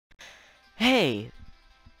Hey,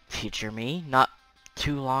 future me. Not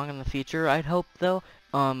too long in the future, I'd hope, though.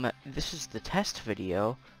 This is the test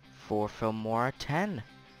video for Filmora 10.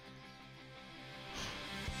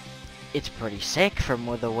 It's pretty sick from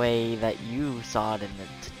the way that you saw it in the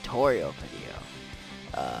tutorial video.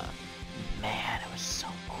 Man, it was so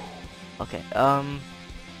cool. Okay, I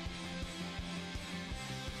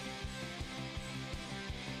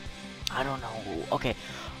don't know. Okay,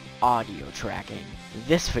 audio tracking.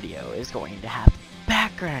 This video is going to have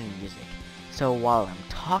background music. So while I'm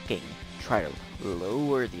talking, try to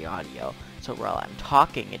lower the audio. So while I'm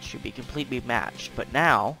talking, it should be completely matched. But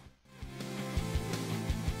now,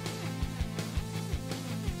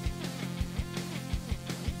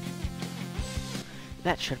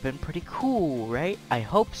 that should have been pretty cool, right? I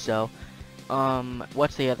hope so.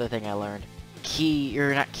 What's the other thing I learned?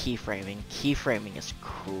 You're not keyframing. Keyframing is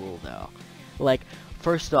cool, though. Like,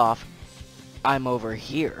 first off, I'm over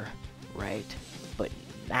here, right? But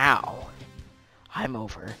now, I'm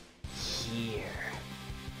over here.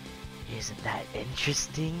 Isn't that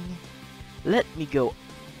interesting? Let me go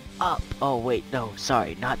up. Oh, wait, no,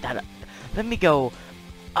 sorry, not that up. Let me go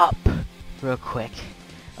up real quick.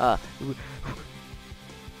 I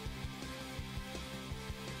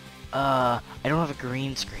don't have a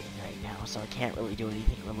green screen right now, so I can't really do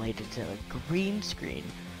anything related to a green screen,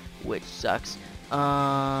 which sucks.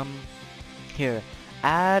 Here,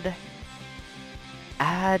 add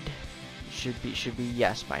should be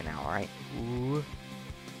yes by now, right? Ooh,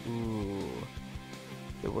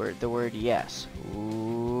 the word yes.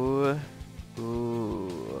 Ooh,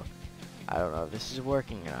 I don't know if this is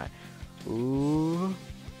working or not. Ooh,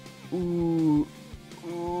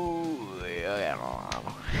 I don't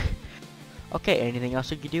know. Okay, anything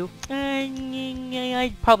else you could do?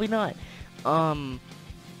 Probably not.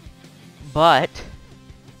 But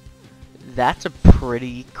that's a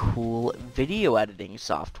pretty cool video editing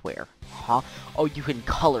software, huh? Oh, you can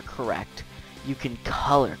color correct. You can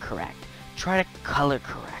color correct. Try to color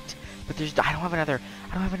correct. But I don't have another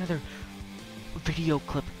video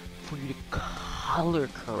clip for you to color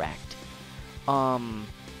correct.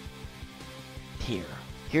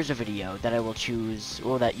 Here's a video that I will choose,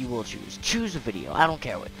 or that you will choose. Choose a video. I don't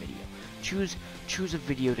care what video. Choose a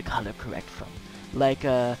video to color correct from.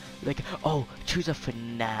 Choose a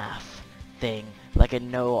FNAF thing. Like a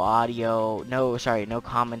no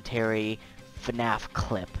commentary FNAF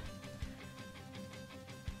clip.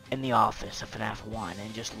 In the office of FNAF 1,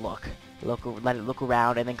 and just let it look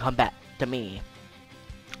around, and then come back to me.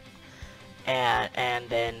 And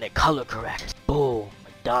then color correct. Boom.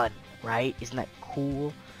 Done. Right? Isn't that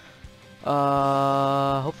cool?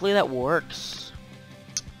 Hopefully that works.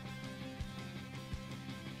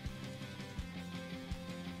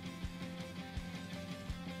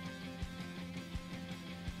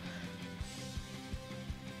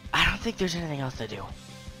 I don't think there's anything else to do.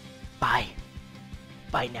 Bye.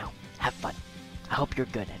 Bye now. Have fun. I hope you're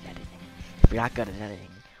good at editing. If you're not good at editing,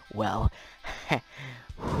 well,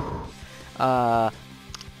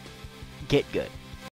 get good.